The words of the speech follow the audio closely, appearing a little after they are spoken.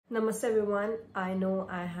Namaste everyone. I know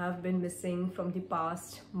I have been missing from the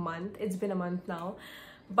past month. It's been a month now.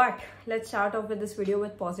 But let's start off with this video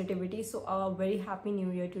with positivity. So a very happy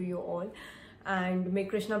new year to you all. And may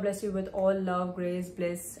Krishna bless you with all love, grace,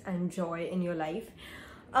 bliss and joy in your life.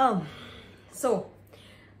 So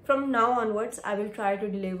from now onwards, I will try to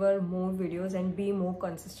deliver more videos and be more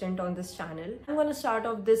consistent on this channel. I'm going to start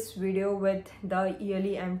off this video with the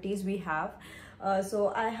yearly empties we have.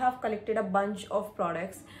 So I have collected a bunch of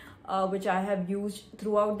products which I have used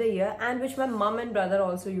throughout the year and which my mom and brother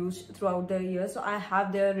also used throughout the year. So I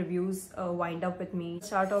have their reviews wind up with me.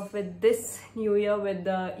 Start off with this new year with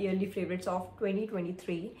the yearly favorites of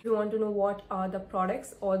 2023. If you want to know what are the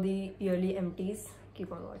products or the yearly empties,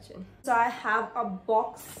 keep on watching. So I have a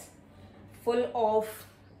box full of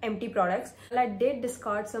empty products. I did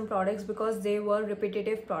discard some products because they were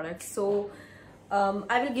repetitive products. So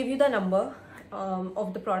I will give you the number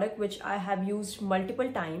of the product which I have used multiple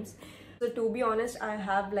times. So to be honest, I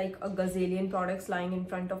have like a gazillion products lying in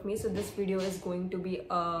front of me. So this video is going to be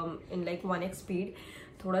in like 1x speed.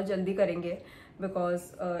 Thoda jaldi karenge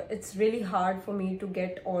because it's really hard for me to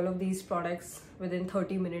get all of these products within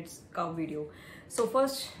 30 minutes ka video. So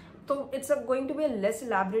first, so it's going to be a less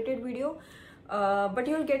elaborated video. But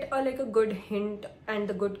you'll get like a good hint and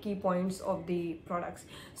the good key points of the products.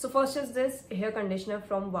 So first is this hair conditioner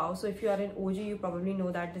from Wow. So if you are an OG, you probably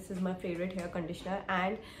know that this is my favorite hair conditioner,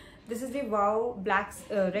 and this is the Wow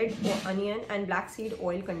red onion and black seed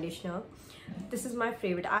oil conditioner. This is my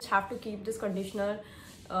favorite. I have to keep this conditioner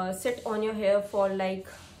sit on your hair for like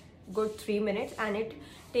good 3 minutes, and it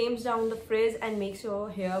tames down the frizz and makes your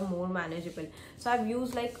hair more manageable. So I've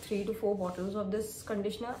used like 3 to 4 bottles of this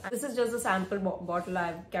conditioner. This is just a sample bottle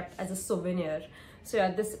I've kept as a souvenir. So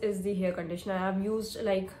yeah, this is the hair conditioner. I've used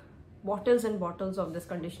like bottles and bottles of this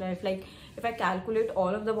conditioner. If I calculate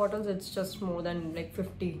all of the bottles, it's just more than like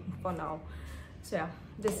 50 for now. So yeah,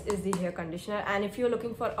 this is the hair conditioner, and if you're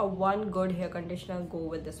looking for a one good hair conditioner, go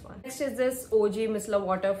with this one. Next is this OG micellar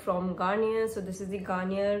water from Garnier. So this is the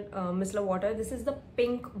Garnier micellar water. This is the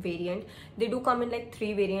pink variant. They do come in like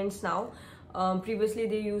 3 variants now. Previously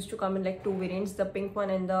they used to come in like 2 variants, the pink one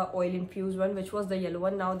and the oil infused one, which was the yellow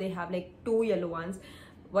one. Now they have like 2 yellow ones.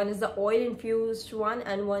 One is the oil infused one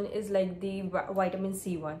and one is like the vitamin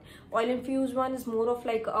C one. Oil infused one is more of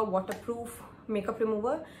like a waterproof makeup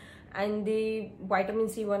remover, and the vitamin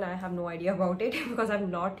C one, I have no idea about it because I've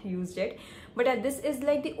not used it. But this is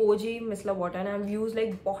like the OG micellar water, and I've used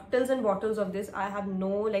like bottles and bottles of this. I have no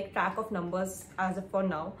like track of numbers as of for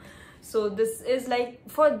now. So this is like,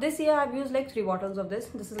 for this year I've used like 3 bottles of this.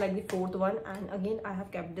 This is like the 4th one, and again I have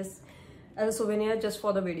kept this as a souvenir just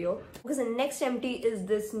for the video. Because the next empty is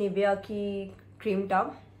this Nivea Key cream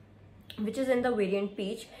tub, which is in the variant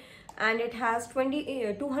peach, and it has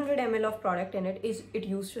 200 ml of product in it. It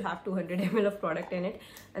used to have 200 ml of product in it,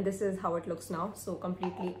 and this is how it looks now. So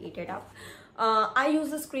completely ate it up. I use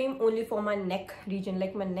this cream only for my neck region,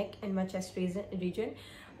 like my neck and my chest region.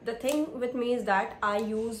 The thing with me is that I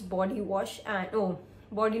use body wash and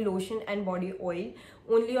body lotion and body oil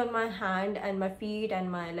only on my hand and my feet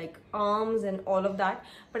and my like arms and all of that,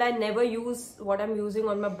 but I never use what I'm using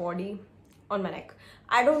on my body on my neck.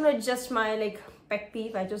 I don't know, it's just my like pet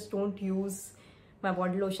peeve. I just don't use my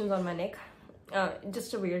body lotions on my neck.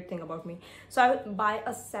 Just a weird thing about me. So I will buy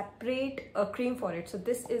a separate cream for it. So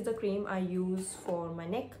this is the cream I use for my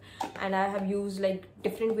neck, and I have used like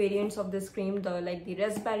different variants of this cream, the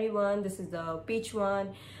raspberry one, this is the peach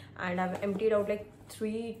one, and I've emptied out like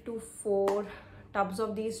 3 to 4 tubs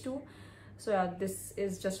of these two. So yeah, this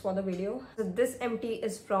is just for the video. So this empty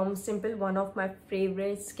is from Simple, one of my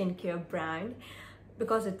favorite skincare brand,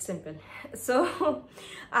 because it's simple. So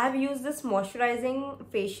I have used this moisturizing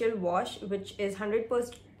facial wash, which is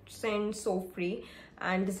 100% soap free,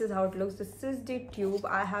 and this is how it looks. This is the tube.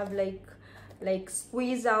 I have like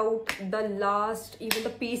squeezed out the last, even the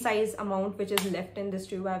pea size amount which is left in this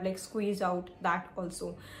tube. I have like squeezed out that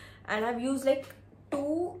also, and I've used like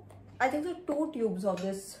 2 tubes of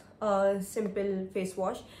this Simple face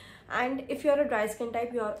wash. And if you're a dry skin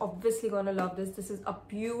type, you are obviously gonna love this. This is a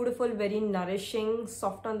beautiful, very nourishing,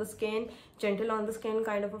 soft on the skin, gentle on the skin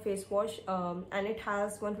kind of a face wash, and it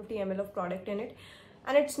has 150 ml of product in it,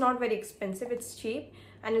 and it's not very expensive. It's cheap,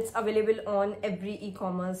 and it's available on every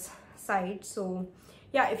e-commerce site. So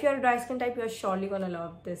yeah, if you're a dry skin type, you're surely gonna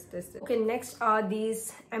love this. Okay, next are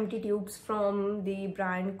these empty tubes from the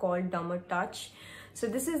brand called Dermatouch. So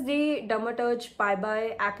this is the Dermatouch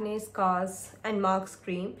Bye Acne Scars and Marks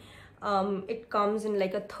cream. It comes in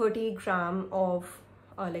like a 30 gram of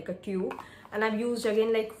like a tube, and I've used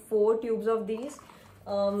again like 4 tubes of these.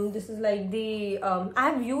 This is like the I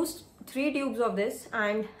have used 3 tubes of this,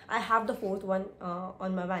 and I have the 4th one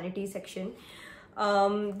on my vanity section.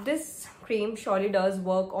 This cream surely does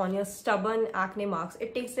work on your stubborn acne marks.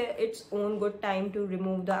 It takes its own good time to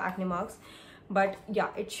remove the acne marks, but yeah,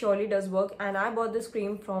 it surely does work. And I bought this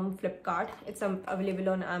cream from Flipkart. It's available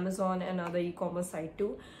on Amazon and other e-commerce site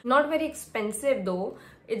too. Not very expensive though.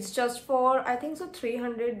 It's just for, I think so,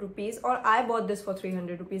 300 rupees, or I bought this for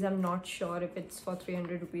 300 rupees. I'm not sure if it's for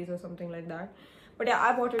 300 rupees or something like that. But yeah,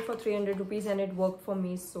 I bought it for 300 rupees and it worked for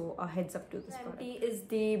me, so a heads up to this product. Is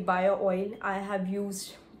the bio oil. I have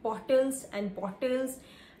used bottles and bottles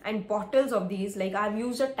and bottles of these. Like, I've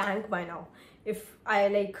used a tank by now. If I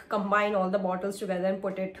like combine all the bottles together and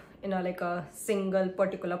put it in a like a single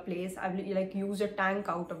particular place, I've like used a tank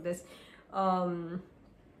out of this bio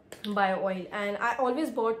oil. And I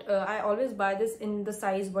always buy this in the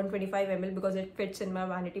size 125 ml because it fits in my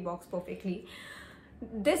vanity box perfectly.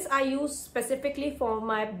 This I use specifically for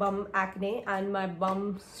my bum acne and my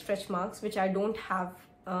bum stretch marks, which I don't have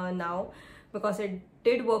now because it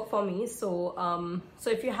did work for me. So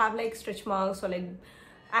so if you have like stretch marks or like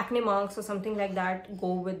acne marks or something like that,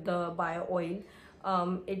 go with the bio oil.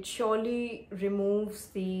 It surely removes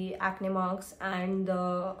the acne marks and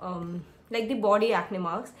the like the body acne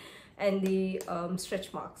marks and the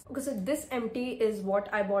stretch marks. Okay, so this empty is what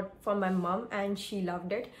I bought for my mom and she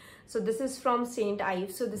loved it. So this is from St.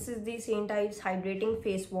 Ives. So this is the St. Ives hydrating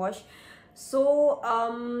face wash. So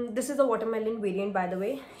this is a watermelon variant, by the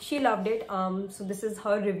way. She loved it. So this is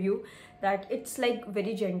her review, that it's like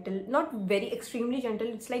very gentle, not very extremely gentle,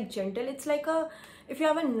 it's like gentle. It's like a, if you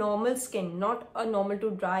have a normal skin, not a normal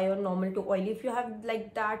to dry or normal to oily, if you have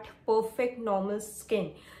like that perfect normal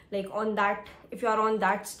skin, like on that, if you are on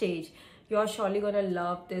that stage, you're surely gonna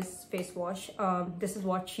love this face wash. This is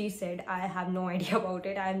what she said. I have no idea about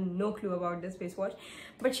it. I have no clue about this face wash,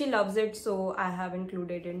 but she loves it, so I have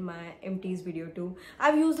included in my Empties video too.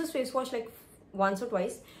 I've used this face wash like once or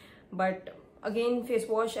twice, but again, face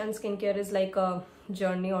wash and skincare is like a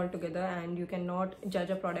journey altogether, and you cannot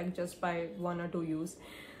judge a product just by 1 or 2 use.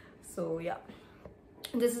 So yeah,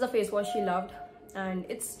 this is a face wash she loved, and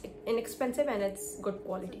it's inexpensive and it's good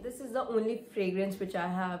quality. This is the only fragrance which I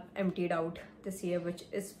have emptied out this year, which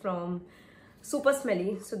is from Super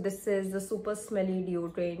Smelly. So this is the Super Smelly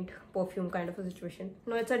deodorant perfume kind of a situation.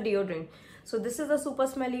 No, it's a deodorant. So this is the Super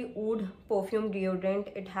Smelly Oud perfume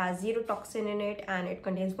deodorant. It has 0 toxin in it and it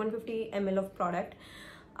contains 150 ml of product.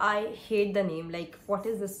 I hate the name. Like, what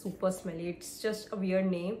is this Super Smelly? It's just a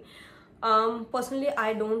weird name. Personally,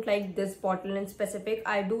 I don't like this bottle in specific.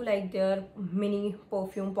 I do like their mini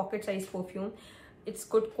perfume, pocket size perfume. It's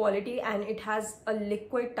good quality and it has a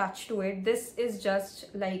liquid touch to it. This is just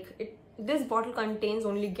like it. This bottle contains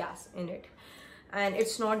only gas in it and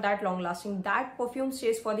it's not that long lasting. That perfume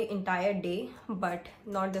stays for the entire day, but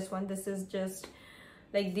not this one. This is just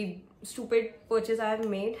like the stupid purchase I have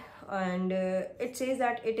made, and it says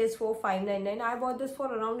that it is for $5.99. I bought this for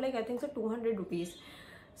around like I think so 200 rupees.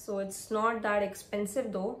 So it's not that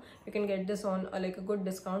expensive though. You can get this on like a good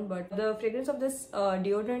discount. But the fragrance of this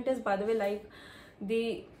deodorant is, by the way, like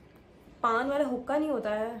the pan wala hookah nahi hota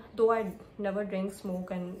hai, though I never drink,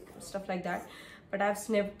 smoke and stuff like that, but I've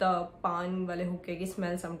sniffed the pan wale hookah ki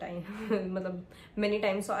smell sometime many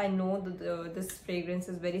times, so I know that this fragrance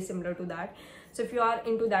is very similar to that. So if you are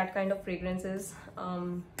into that kind of fragrances,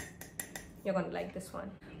 you're gonna like this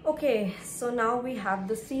one. Okay, so now we have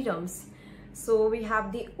the serums. So we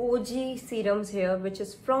have the OG serums here, which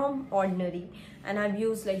is from Ordinary, and I've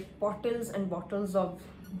used like bottles and bottles of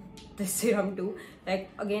this serum too. Like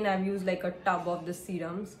again, I've used like a tub of the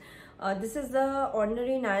serums. This is the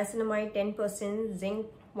Ordinary Niacinamide 10% zinc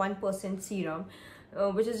 1% serum,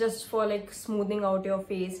 which is just for like smoothing out your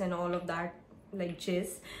face and all of that like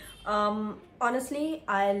jizz. Honestly,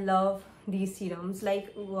 I love these serums.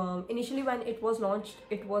 Like initially when it was launched,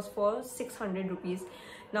 it was for 600 rupees.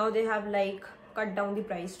 Now they have like cut down the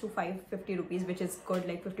price to 550 rupees, which is good.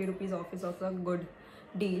 Like 50 rupees off is also a good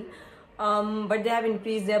deal. But they have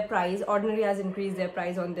increased their price. Ordinary has increased their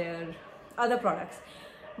price on their other products,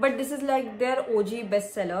 but this is like their OG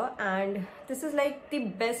bestseller, and this is like the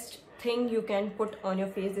best thing you can put on your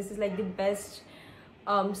face. This is like the best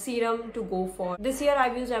serum to go for. This year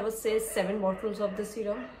I've used, I would say, 7 bottles of this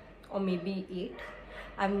serum, or maybe 8.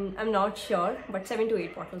 I'm not sure, but 7 to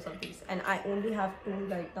 8 bottles of these, and I only have 2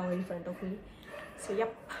 right now in front of me. So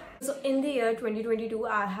yep. So in the year 2022,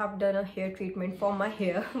 I have done a hair treatment for my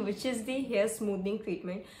hair, which is the hair smoothing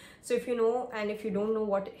treatment. So if you know, and if you don't know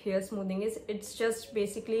what hair smoothing is, it's just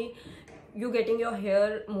basically you getting your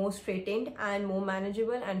hair more straightened and more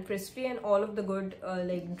manageable and frizz-free and all of the good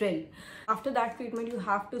like drill. After that treatment, you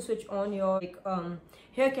have to switch on your like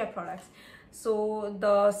hair care products. So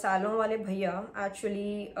the salon wale bhaiya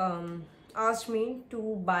actually asked me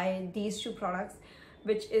to buy these two products,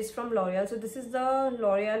 which is from L'Oreal. So this is the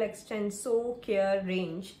L'Oreal Extenso Care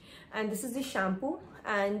range, and this is the shampoo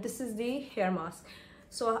and this is the hair mask.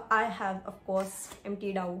 So I have of course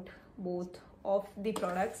emptied out both of the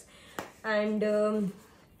products, and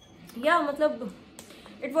yeah, matlab,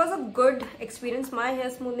 it was a good experience. My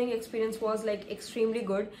hair smoothing experience was like extremely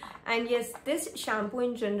good. And yes, this shampoo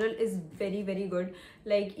in general is very good.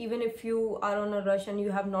 Like even if you are on a rush and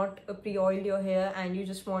you have not pre-oiled your hair and you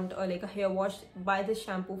just want like a hair wash, buy this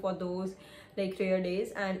shampoo for those like rare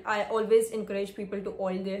days. And I always encourage people to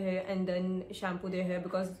oil their hair and then shampoo their hair,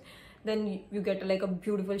 because then you get like a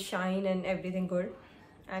beautiful shine and everything good.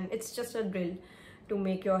 And it's just a drill to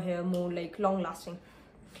make your hair more like long lasting.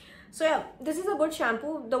 So yeah, this is a good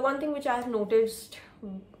shampoo. The one thing which I have noticed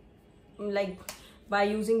like by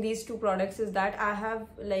using these two products is that I have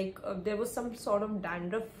like there was some sort of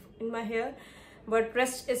dandruff in my hair, but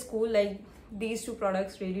rest is cool. Like these two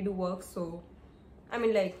products really do work. So I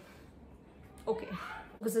mean, like, okay,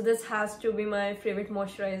 so this has to be my favorite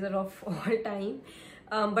moisturizer of all time.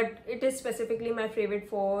 But it is specifically my favorite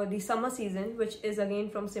for the summer season, which is again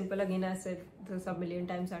from Simple. Again, I said this a million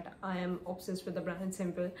times that I am obsessed with the brand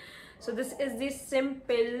Simple. So this is the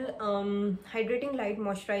Simple hydrating light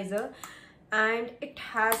moisturizer, and it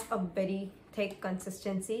has a very thick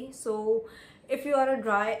consistency. So if you are a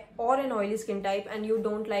dry or an oily skin type and you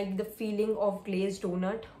don't like the feeling of glazed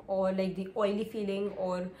donut, or like the oily feeling,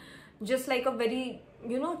 or just like a very,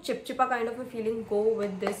 you know, chip-chipa kind of a feeling, go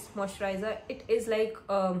with this moisturizer. It is like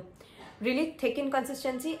really thick in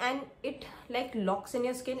consistency, and it like locks in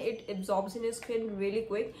your skin. It absorbs in your skin really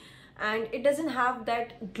quick, and it doesn't have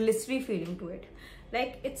that glistery feeling to it.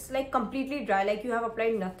 Like it's like completely dry, like you have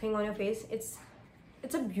applied nothing on your face. It's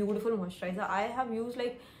a beautiful moisturizer. I have used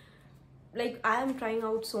like I am trying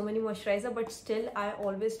out so many moisturizer, but still I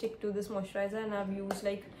always stick to this moisturizer, and I've used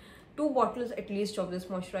like 2 bottles at least of this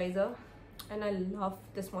moisturizer, and I love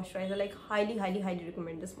this moisturizer. Like highly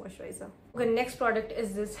recommend this moisturizer. Okay, next product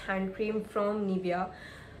is this hand cream from Nivea.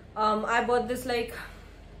 I bought this like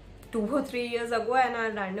 2 or 3 years ago, and I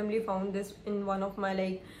randomly found this in one of my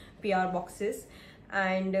like PR boxes,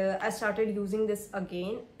 and I started using this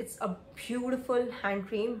again. It's a beautiful hand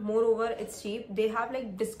cream. Moreover, it's cheap. They have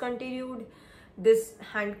like discontinued this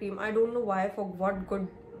hand cream. I don't know why, for what good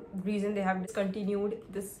reason they have discontinued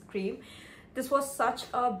this cream. This was such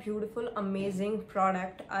a beautiful, amazing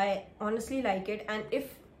product. I honestly like it, and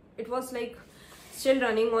if it was like still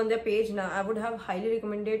running on their page now, I would have highly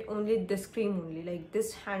recommended only this cream only, like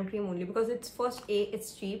this hand cream only, because it's first A,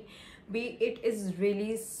 it's cheap, B, it is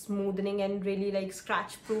really smoothing and really like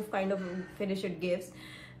scratch proof kind of finish it gives,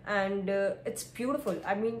 and it's beautiful.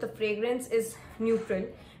 I mean, the fragrance is neutral.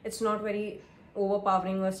 It's not very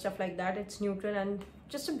overpowering or stuff like that. It's neutral and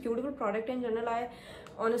just a beautiful product in general. I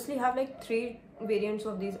honestly have like 3 variants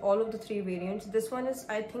of these, all of the 3 variants. This one is,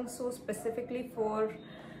 I think so, specifically for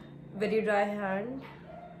very dry hand,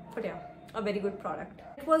 but yeah, a very good product.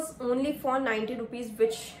 It was only for 90 rupees,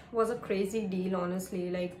 which was a crazy deal, honestly.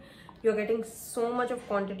 Like you're getting so much of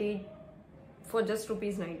quantity for just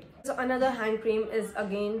rupees 90. So another hand cream is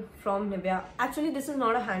again from Nivea. Actually, this is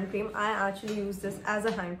not a hand cream. I actually use this as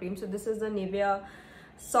a hand cream. So this is the Nivea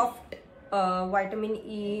Soft vitamin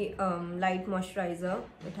E light moisturizer.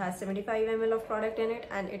 It has 75 ml of product in it,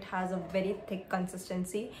 and it has a very thick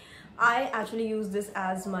consistency. I actually use this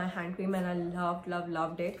as my hand cream, and I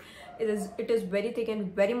loved it. It is very thick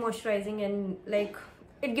and very moisturizing, and like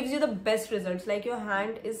it gives you the best results. Like your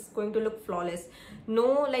hand is going to look flawless.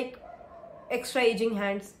 No like extra aging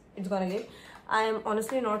hands it's gonna give. I am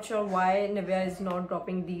honestly not sure why Nivea is not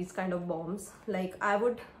dropping these kind of bombs. Like I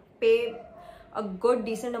would pay a good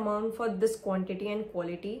decent amount for this quantity and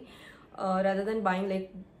quality rather than buying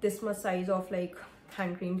like this much size of like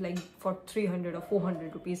hand creams like for 300 or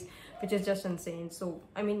 400 rupees, which is just insane. So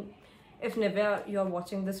I mean, if Nivea you're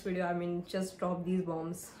watching this video, I mean, just drop these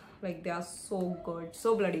bombs. Like they are so good,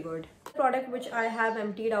 so bloody good. The product which I have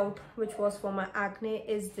emptied out, which was for my acne,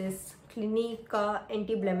 is this Clinique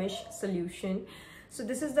anti-blemish solution. So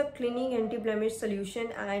this is the Clinique anti-blemish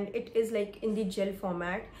solution, and it is like in the gel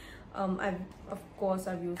format. I've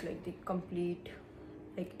used like the complete,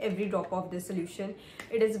 like every drop of this solution.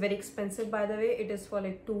 It is very expensive, by the way. It is for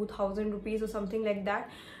like 2000 rupees or something like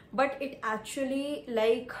that, but it actually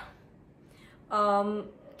like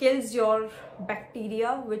kills your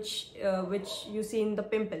bacteria which you see in the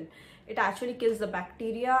pimple. It actually kills the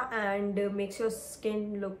bacteria and makes your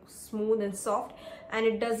skin look smooth and soft, and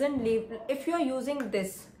it doesn't leave. If you are using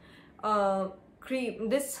this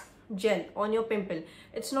this gel on your pimple,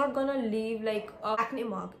 it's not gonna leave like a acne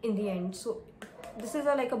mark in the end. So this is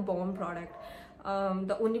like a bomb product.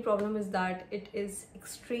 The only problem is that it is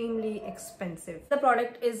extremely expensive. The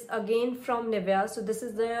product is again from Nivea. So this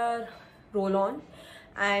is their roll-on,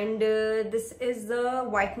 and this is the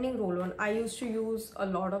whitening roll-on. I used to use a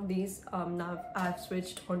lot of these. Now I've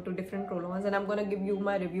switched on to different roll-ons, and I'm gonna give you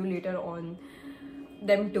my review later on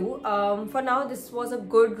them too. For now, this was a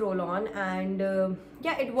good roll-on, and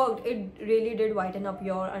yeah, it worked. It really did whiten up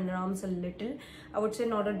your underarms a little. I would say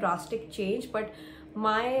not a drastic change, but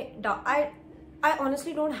I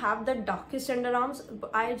honestly don't have the darkest underarms.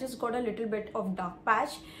 I just got a little bit of dark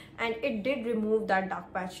patch, and it did remove that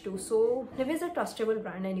dark patch too. So Nivea is a trustable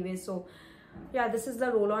brand anyway. So yeah, this is the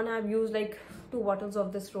roll-on. I've used like 2 bottles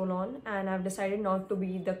of this roll-on, and I've decided not to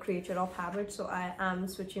be the creature of habit, so I am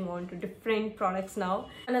switching on to different products now.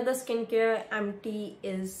 Another skincare empty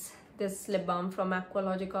is this lip balm from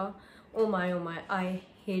Aqualogica. Oh my, I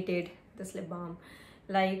hated this lip balm.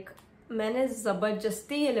 Like, मैंने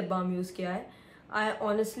ज़बरदस्ती ये lip balm use किया है. I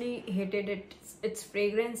honestly hated its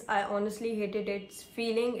fragrance. I honestly hated its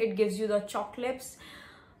feeling. It gives you the chalk lips.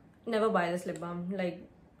 Never buy this lip balm. Like,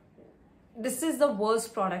 this is the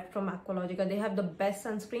worst product from Aqualogica. They have the best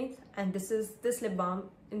sunscreens, and this lip balm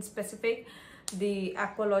in specific, the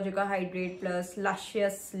Aqualogica Hydrate Plus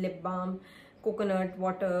Luscious Lip Balm, coconut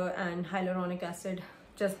water and hyaluronic acid,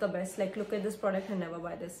 just the best. Like, look at this product and never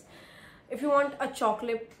buy this. If you want a chalk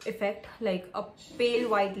lip effect, like a pale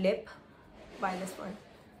white lip, buy this one.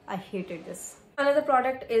 I hated this. Another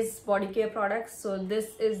product is body care products. So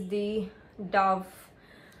this is the Dove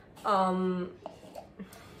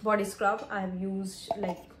body scrub. I have used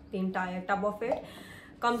like the entire tub of it.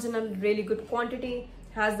 Comes in a really good quantity,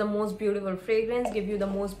 has the most beautiful fragrance, give you the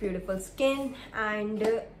most beautiful skin, and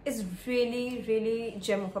is really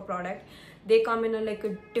gem of a product. They come in a like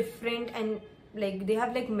a different, and like they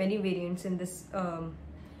have like many variants in this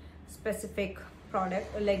specific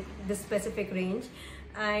product, like this specific range.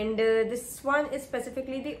 And this one is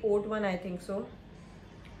specifically the oat one, I think so.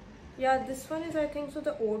 Yeah, this one is, I think so,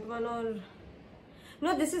 the oat one, or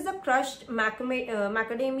no, this is the crushed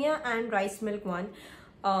macadamia and rice milk one.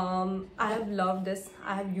 I have loved this.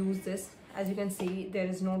 I have used this. As you can see, there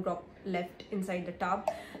is no drop left inside the tub,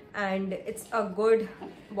 and it's a good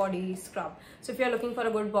body scrub. So if you're looking for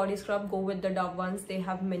a good body scrub, go with the Dove ones. They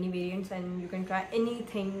have many variants, and you can try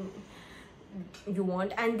anything you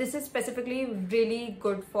want. And this is specifically really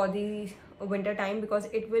good for the winter time, because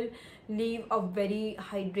it will leave a very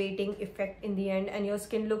hydrating effect in the end, and your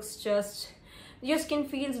skin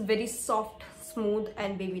feels very soft, smooth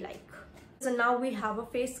and baby like. So now we have a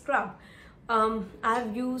face scrub. I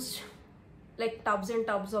have used like tubs and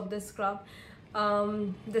tubs of this scrub.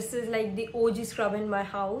 This is like the OG scrub in my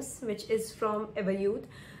house, which is from Ever Youth.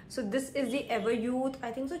 So this is the Ever Youth,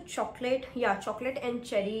 I think so, chocolate and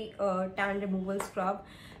cherry tan removal scrub,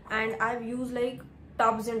 and I've used like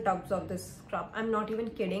tubs and tubs of this scrub. I'm not even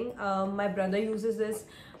kidding. My brother uses this,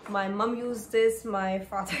 my mom used this, my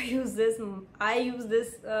father used this, I use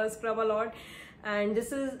this scrub a lot. And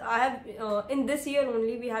this is, I have in this year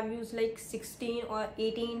only we have used like 16 or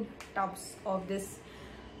 18 tubs of this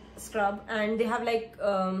scrub, and they have like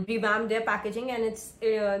revamped their packaging, and it's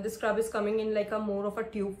the scrub is coming in like a more of a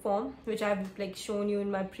tube form, which I've like shown you in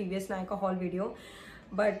my previous Nykaa haul video.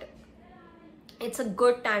 But it's a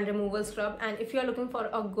good tan removal scrub, and if you're looking for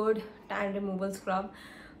a good tan removal scrub,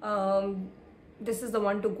 this is the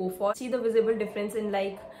one to go for. See the visible difference in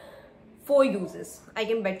like 4 uses. I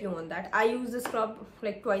can bet you on that. I use this scrub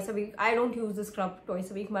like twice a week. I don't use this scrub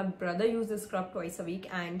twice a week. My brother uses this scrub twice a week,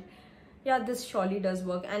 and yeah, this surely does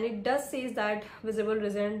work. And it does says that visible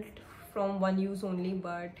result from 1 use only,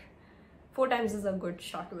 but 4 times is a good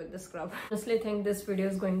shot with this scrub. Honestly, I think this video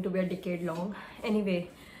is going to be a decade long. Anyway,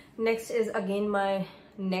 next is again my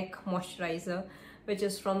neck moisturizer, which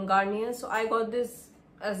is from Garnier. So I got this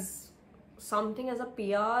as something as a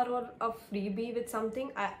PR or a freebie with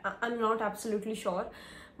something. I'm not absolutely sure,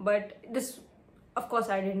 but this, of course,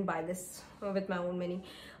 I didn't buy this with my own money.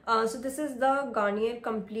 So this is the Garnier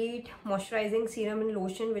Complete Moisturizing Serum and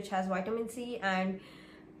Lotion, which has vitamin C and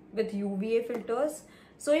with UVA filters.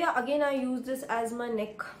 So yeah, again I use this as my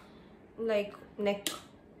neck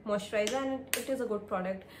moisturizer, and it is a good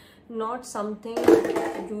product. Not something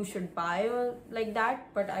you should buy or like that,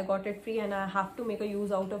 but I got it free and I have to make a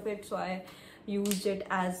use out of it, so I used it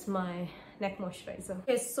as my neck moisturizer.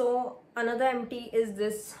 Okay, so Another empty is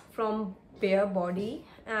this from Bare Body,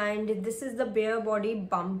 and this is the Bare Body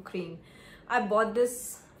Bum Cream. I bought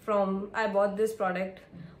this product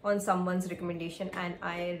on someone's recommendation, and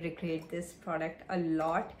I regret this product a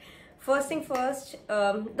lot. First thing first,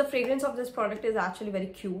 the fragrance of this product is actually very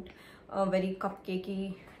cute, very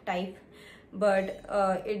cupcakey type, but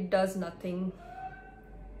it does nothing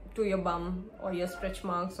to your bum or your stretch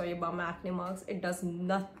marks or your bum acne marks. It does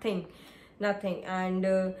nothing.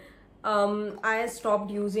 And I stopped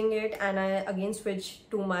using it, and I again switched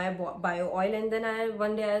to my bio oil. And then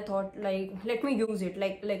one day I thought, like, let me use it,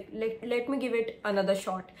 let me give it another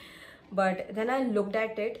shot. But then I looked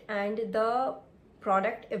at it, and the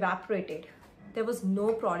product evaporated. There was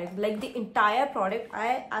no product, like the entire product.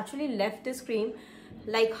 I actually left this cream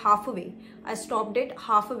like halfway. I stopped it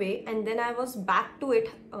halfway, and then I was back to it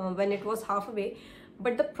when it was halfway,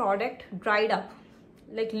 but the product dried up,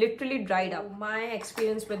 like literally dried up. My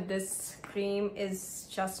experience with this cream is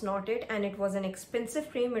just not it, and it was an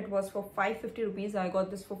expensive cream. It was for 550 rupees. I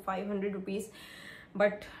got this for 500 rupees,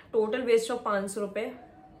 but total waste of 500 rupees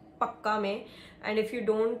pakka mein. And if you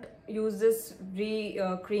don't use this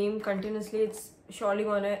cream continuously, it's surely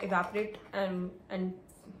gonna evaporate, and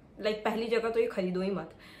like pehli jagah to ye kharido hi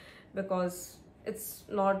mat, because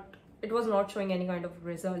it was not showing any kind of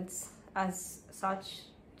results as such.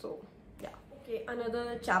 So yeah. Okay,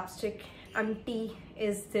 another chapstick empty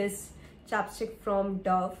is this chapstick from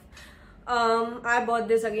Dove. I bought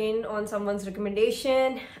this again on someone's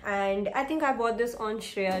recommendation, and I think I bought this on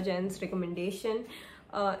Shreya Jain's recommendation.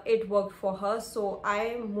 It worked for her, so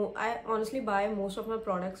I honestly buy most of my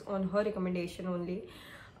products on her recommendation only.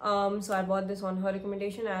 So I bought this on her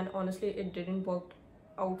recommendation, and honestly it didn't work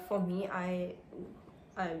out for me. I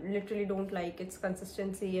literally don't like its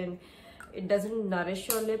consistency, and it doesn't nourish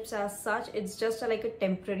your lips as such. It's just like a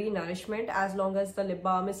temporary nourishment. As long as the lip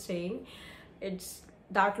balm is staying, it's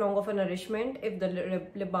that long of a nourishment. If the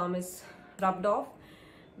lip balm is rubbed off,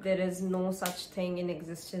 there is no such thing in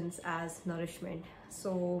existence as nourishment.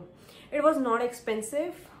 So it was not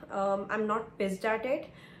expensive. I'm not pissed at it,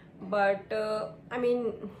 but I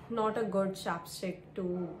mean, not a good chapstick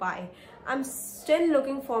to buy. I'm still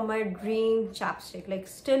looking for my dream chapstick, like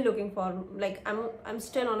still looking for, like I'm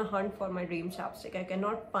still on a hunt for my dream chapstick. I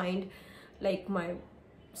cannot find like my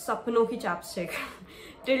sapno ki chapstick.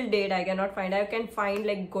 Till date I cannot find. I can find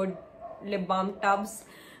like good lip balm tubs,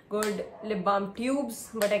 good lip balm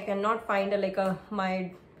tubes, but I cannot find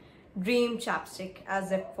my dream chapstick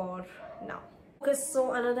as if for now. Okay,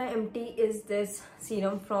 so another empty is this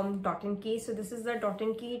serum from Dot & Key. So this is the Dot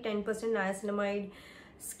 & Key 10% niacinamide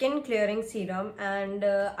skin clearing serum, and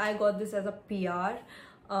I got this as a PR.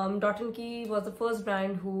 Dot & Key was the first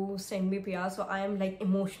brand who sent me PR, so I am like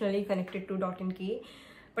emotionally connected to Dot & Key.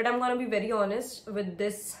 But I'm gonna be very honest with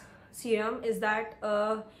this serum is that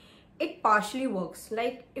it partially works.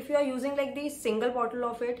 Like if you are using like the single bottle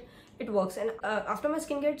of it, it works, and after my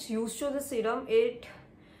skin gets used to the serum, it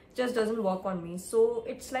just doesn't work on me. So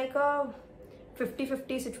it's like a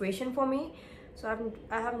 50-50 situation for me. So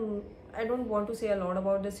I don't want to say a lot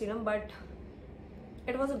about the serum, but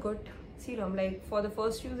it was a good serum. Like for the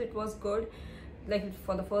first use it was good, like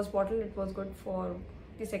for the first bottle it was good. For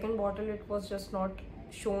the second bottle it was just not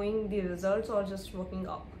showing the results or just working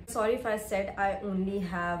up. Sorry if I said I only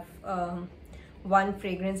have one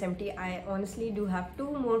fragrance empty. I honestly do have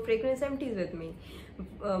two more fragrance empties with me.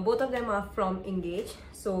 Both of them are from Engage.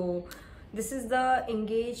 So this is the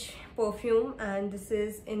Engage perfume, and this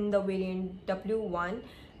is in the variant W1,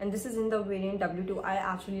 and this is in the variant W2. I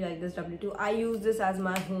actually like this W2. I use this as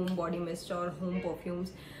my home body mist or home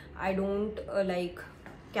perfumes. I don't like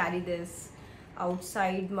carry this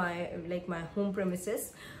outside my home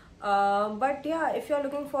premises. But yeah, if you're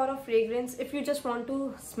looking for a fragrance, if you just want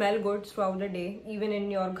to smell good throughout the day, even in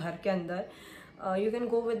your ghar ke andar, you can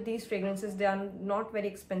go with these fragrances. They are not very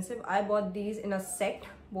expensive. I bought these in a set,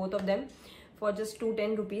 both of them, for just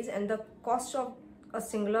 210 rupees, and the cost of a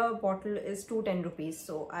singular bottle is 210 rupees.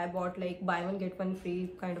 So I bought like buy one get one free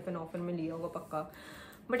kind of an offer mein liya hoga pakka.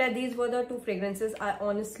 But these were the two fragrances. I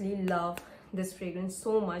honestly love this fragrance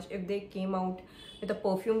so much. If they came out with a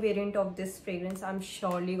perfume variant of this fragrance, I'm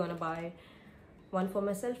surely gonna buy one for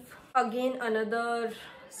myself. Again, another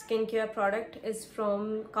skincare product is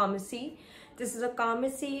from Kamasi. This is a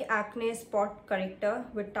Kamasi acne spot corrector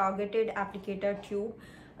with targeted applicator tube.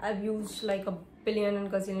 I've used like a billion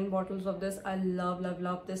and gazillion bottles of this. I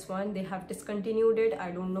love this one. They have discontinued it.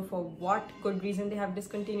 I don't know for what good reason they have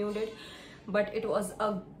discontinued it, but it was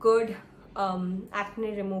a good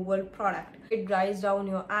acne removal product. It dries down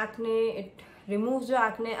your acne, it removes your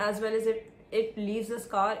acne, as well as it leaves a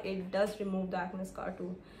scar. It does remove the acne scar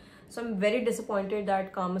too. So I'm very disappointed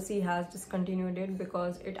that Kamasi has discontinued it,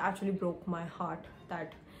 because it actually broke my heart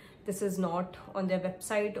that this is not on their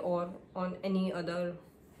website or on any other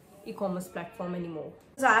e-commerce platform anymore.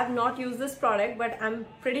 So I have not used this product, but I'm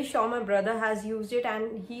pretty sure my brother has used it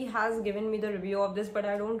and he has given me the review of this, but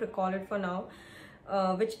I don't recall it for now.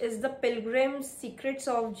 Which is the Pilgrim's Secrets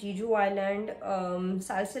of Jeju Island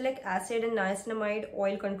Salicylic Acid and Niacinamide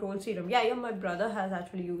Oil Control Serum. Yeah, my brother has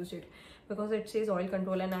actually used it, because it says oil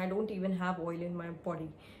control and I don't even have oil in my body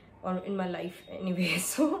or in my life anyway.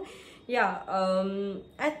 So yeah,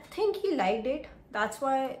 I think he liked it, that's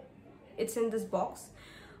why it's in this box.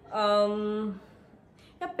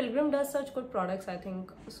 Yeah, Pilgrim does such good products, I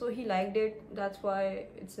think, so he liked it, that's why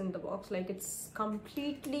it's in the box. Like, it's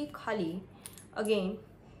completely khali. Again,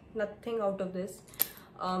 nothing out of this.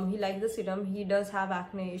 He liked the serum. He does have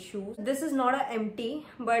acne issues. This is not an empty,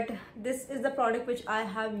 but this is the product which I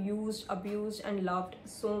have used, abused and loved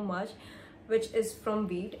so much, which is from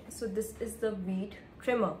Veet. So this is the Veet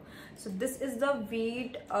trimmer. So this is the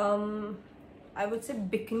Veet I would say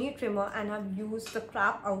bikini trimmer, and I've used the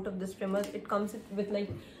crap out of this trimmer. It comes with like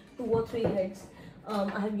 2 or 3 heads.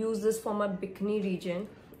 I have used this for my bikini region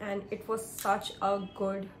and it was such a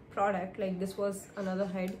good product. Like, this was another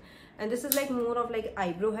head, and this is like more of like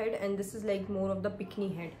eyebrow head, and this is like more of the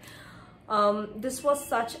bikini head. This was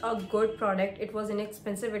such a good product. It was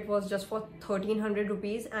inexpensive. It was just for 1300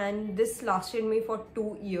 rupees, and this lasted me for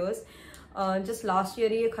 2 years. Just last year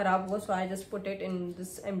ye kharab hua, so I just put it in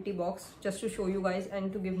this empty box just to show you guys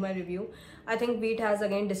and to give my review. I think Veet has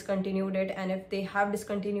again discontinued it, and if they have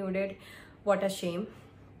discontinued it, what a shame.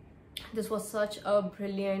 This was such a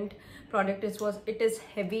brilliant product. It is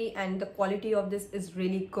heavy and the quality of this is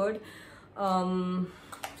really good. I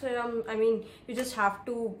mean, you just have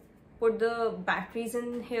to put the batteries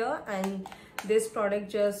in here and this product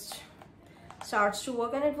just starts to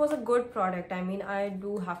work, and it was a good product. I mean, I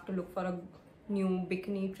do have to look for a new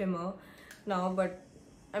bikini trimmer now, but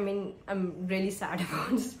I mean, I'm really sad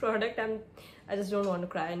about this product. I just don't want to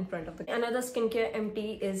cry in front of the... Another skincare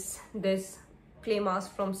empty is this clay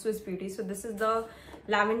mask from Swiss Beauty. So this is the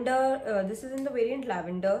lavender, this is in the variant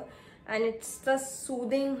lavender, and it's the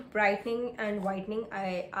soothing, brightening and whitening.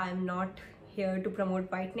 I'm not here to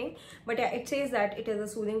promote whitening, but yeah, it says that it is a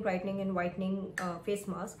soothing, brightening and whitening face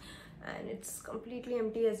mask, and it's completely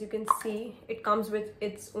empty. As you can see, it comes with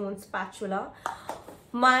its own spatula.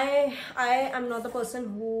 I am not the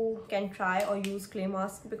person who can try or use clay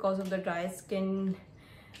mask because of the dry skin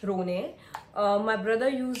rone. My brother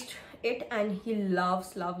used it and he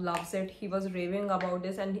loves it. He was raving about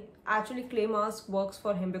this, and actually clay mask works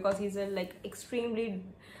for him because he's a like extremely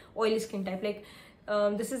oily skin type. Like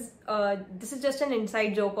this is just an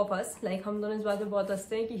inside joke of us. Like, हम दोनों इस बात पे बहुत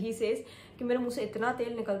हंसते हैं कि he says कि मेरे मुंह से इतना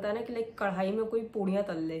तेल निकलता है ना कि like कढ़ाई में कोई पूड़ियाँ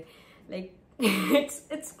तल ले. Like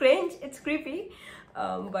it's strange, it's creepy,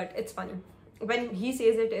 but it's funny. When he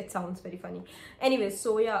says it, it sounds very funny. Anyways,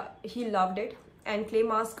 so yeah, he loved it, and clay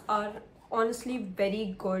masks are honestly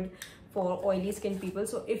very good for oily skin people.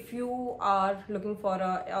 So if you are looking for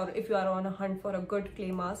or if you are on a hunt for a good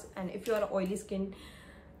clay mask, and if you are an oily skin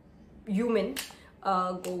human,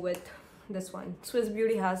 go with this one. Swiss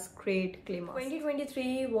Beauty has great clay mask.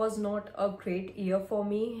 2023 was not a great year for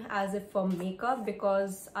me as if for makeup,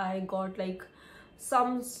 because I got like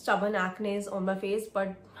some stubborn acne on my face,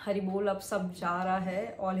 but Haribol ab sab ja raha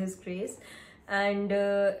hai, all his grace. And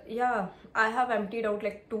yeah, I have emptied out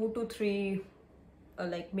like 2 to 3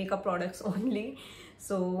 like makeup products only,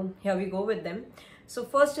 so here we go with them. So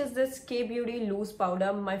first is this K Beauty loose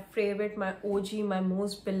powder, my favorite, my OG, my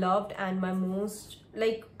most beloved, and my most,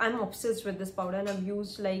 like, I'm obsessed with this powder, and I've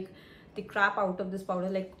used like the crap out of this powder.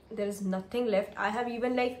 Like, there is nothing left. I have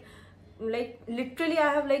even like literally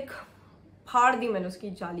I have like फाड़ दी मैंने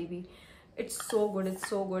उसकी जाली भी. It's so good, it's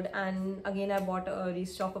so good. And again, I bought a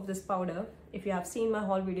restock of this powder. If you have seen my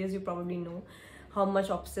haul videos, you probably know how much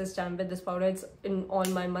obsessed I am with this powder. It's in all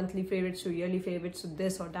my monthly favorites to yearly favorites to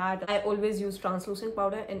this or that. I always use translucent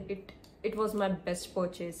powder, and it was my best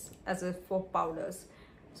purchase as if for powders.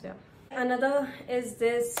 So yeah. Another is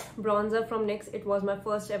this bronzer from NYX. It was my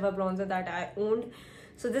first ever bronzer that I owned.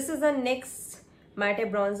 So this is the NYX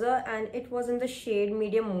matte bronzer, and it was in the shade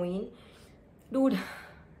medium moine. Dude,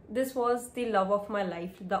 this was the love of my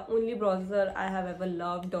life. The only bronzer I have ever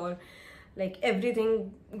loved, or like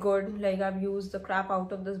everything good. Like, I've used the crap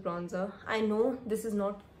out of this bronzer. I know this is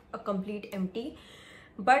not a complete empty,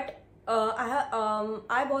 but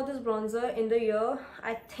I bought this bronzer in the year,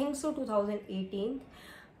 I think so, 2018,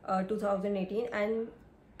 and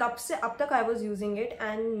tab se ab tak I was using it,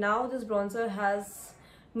 and now this bronzer has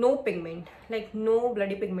no pigment, like no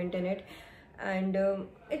bloody pigment in it. and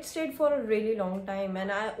it stayed for a really long time,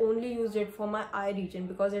 and I only used it for my eye region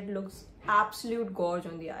because it looks absolute gorge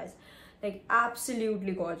on the eyes, like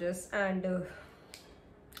absolutely gorgeous. And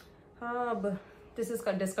this is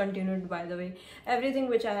discontinued, by the way. Everything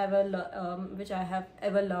which I have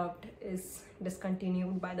ever loved is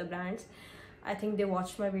discontinued by the brands. I think they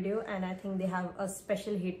watched my video and I think they have a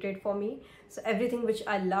special hatred for me. So everything which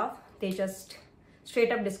I love, they just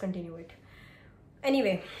straight up discontinue it.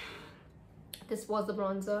 Anyway, this was the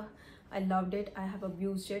bronzer. I loved it. I have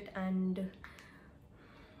abused it, and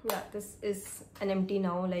yeah, this is an empty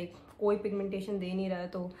now. Like koi pigmentation de nahi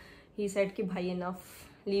raha, so he said ki bhai enough,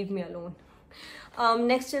 leave me alone.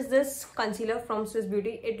 Next is this concealer from Swiss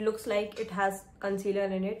Beauty. It looks like it has concealer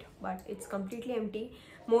in it, but it's completely empty.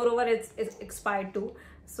 Moreover, it's expired too,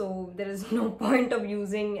 so there is no point of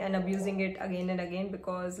using and abusing it again and again,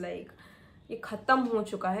 because like ये खत्म हो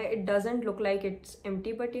चुका है. It doesn't look like it's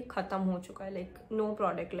empty, but ये खत्म हो चुका है. Like no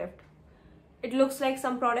product left. It looks like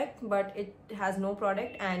some product, but it has no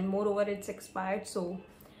product, and moreover it's expired, so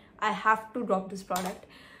I have to drop this product.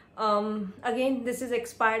 Again, this is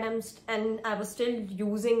expired, and I was still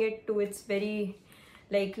using it to its very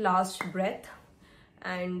like last breath,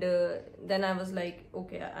 and then I was like,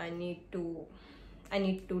 okay, I need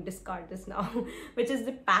to discard this now. Which is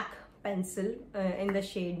the PAC pencil in the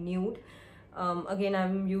shade Nude. Again,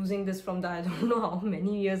 I'm using this from the, I don't know how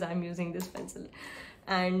many years I'm using this pencil.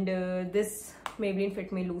 And this Maybelline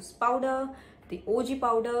Fit Me Loose powder, the OG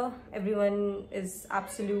powder. Everyone is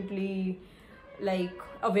absolutely like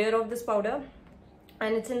aware of this powder,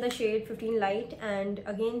 and it's in the shade 15 Light. And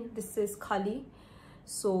again, this is Khali.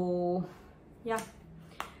 So yeah,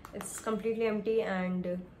 it's completely empty.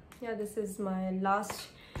 And yeah, this is my last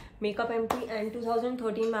makeup empty. And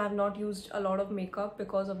 2013 I have not used a lot of makeup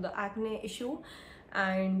because of the acne issue,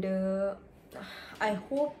 and I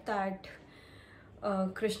hope that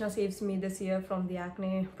Krishna saves me this year from the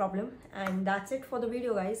acne problem. And that's it for the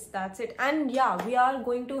video, guys. That's it. And yeah, we are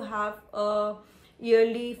going to have a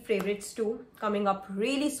yearly favorites too coming up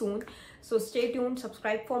really soon, so stay tuned,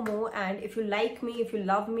 subscribe for more. And if you like me, if you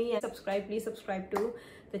love me, and subscribe, please subscribe to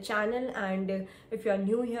the channel. And if you are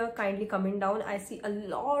new here, kindly comment down. I see a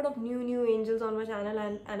lot of new angels on my channel,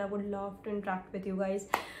 and I would love to interact with you guys.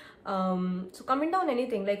 So comment down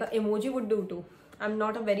anything, like an emoji would do too. I'm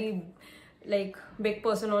not a very like big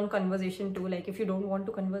person on conversation too. Like if you don't want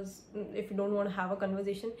to converse, if you don't want to have a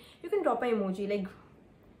conversation, you can drop an emoji. Like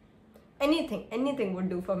anything would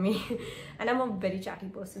do for me. And I'm a very chatty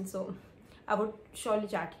person, so I would surely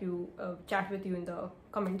chat with you in the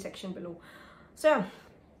comment section below. So yeah,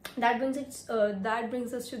 that brings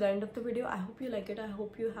us to the end of the video. I hope you like it. I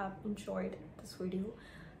hope you have enjoyed this video.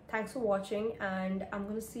 Thanks for watching, and I'm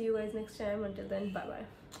gonna see you guys next time. Until then, bye bye.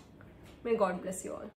 May God bless you all.